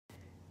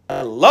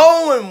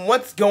Hello and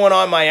what's going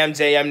on, my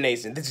MJM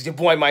Nation? This is your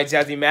boy, my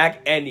Jazzy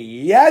Mac, and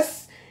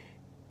yes,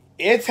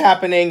 it's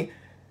happening.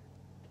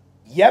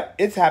 Yep,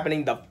 it's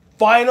happening the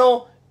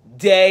final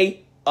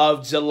day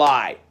of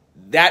July.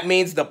 That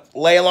means the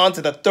play-along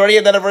to the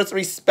 30th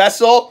anniversary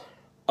special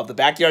of the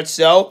Backyard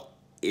Show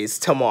is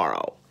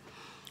tomorrow.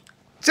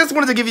 Just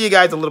wanted to give you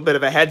guys a little bit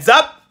of a heads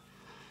up.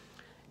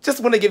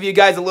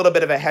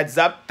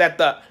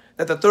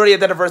 That the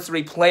 30th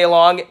anniversary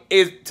play-along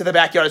is to the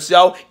Backyard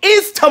Show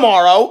is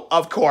tomorrow,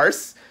 of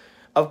course.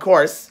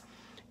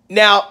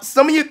 Now,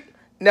 some of you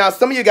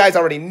guys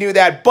already knew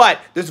that, but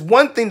there's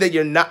one thing that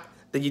you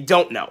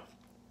don't know.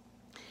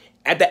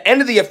 At the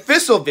end of the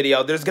official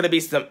video, there's gonna be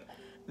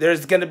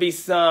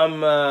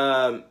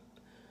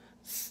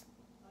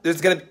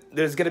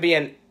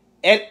an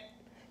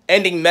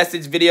ending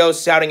message video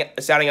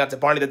shouting out to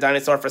Barney the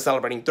Dinosaur for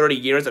celebrating 30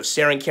 years of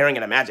sharing, caring,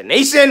 and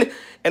imagination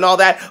and all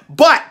that.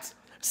 But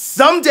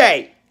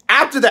someday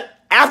after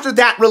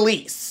that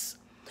release,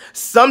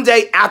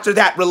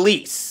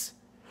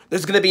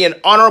 there's gonna be an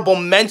honorable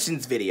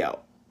mentions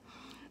video.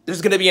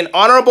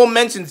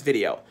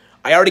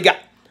 I already got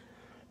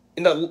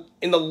in the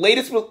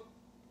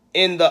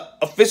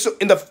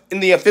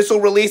official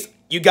release.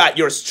 You got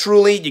yours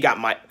truly. You got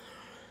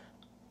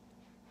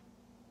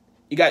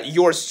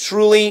yours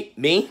truly,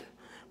 me,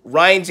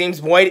 Ryan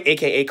James Boyd,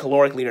 aka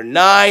Caloric Leader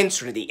 9,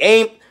 Trinity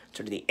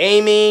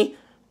Amy,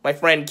 my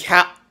friend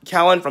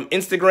Callan from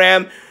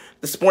Instagram,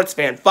 the Sports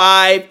Fan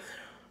 5,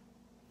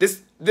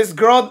 this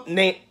girl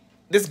named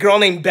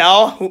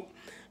Belle,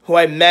 who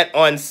I met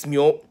on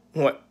Smule,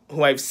 who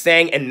I've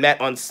sang and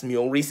met on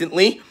Smule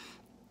recently.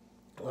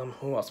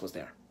 Who else was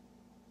there?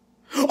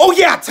 Oh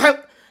yeah,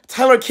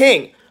 Tyler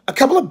King. A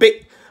couple of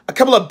big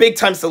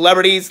time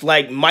celebrities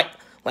like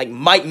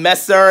Mike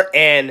Messer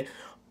and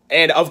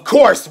of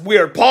course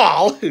Weird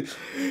Paul.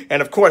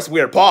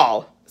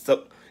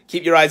 So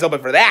keep your eyes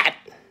open for that.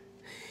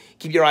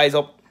 Keep your eyes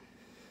open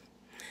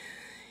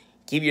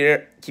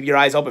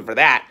for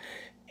that.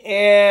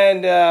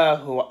 And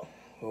who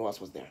else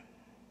was there?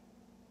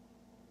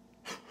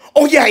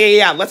 Oh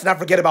yeah. Let's not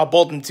forget about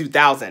Bolton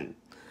 2000.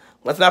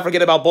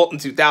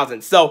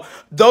 So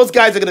those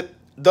guys are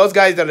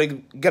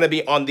gonna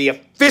be on the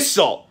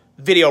official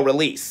video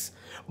release.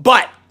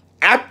 But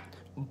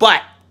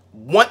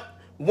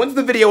once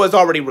the video is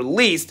already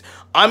released,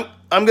 I'm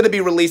gonna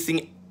be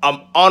releasing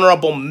an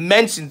honorable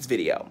mentions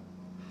video,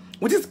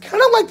 which is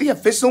kind of like the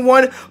official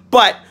one,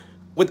 but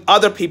with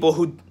other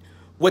people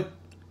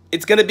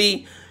it's gonna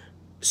be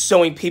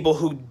showing people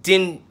who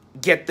didn't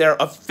get their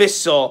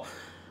official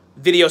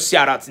video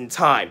shoutouts in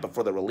time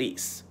before the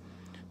release.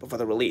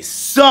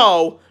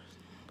 So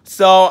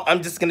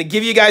I'm just gonna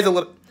give you guys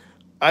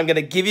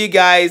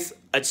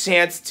a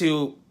chance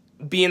to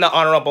be in the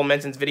honorable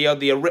mentions video.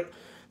 The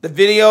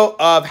video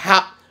of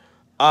how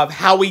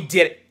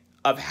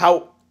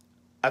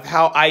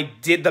I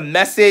did the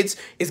message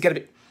is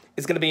gonna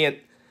be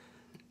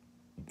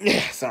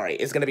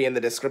in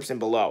the description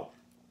below.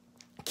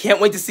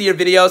 Can't wait to see your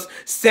videos.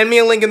 Send me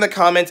a link in the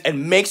comments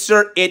and make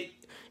sure the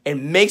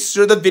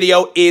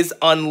video is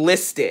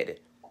unlisted.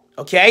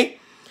 Okay?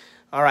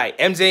 All right,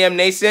 MJM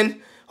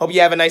Nation. Hope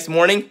you have a nice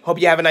morning. Hope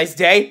you have a nice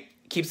day.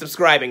 Keep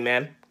subscribing,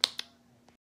 man.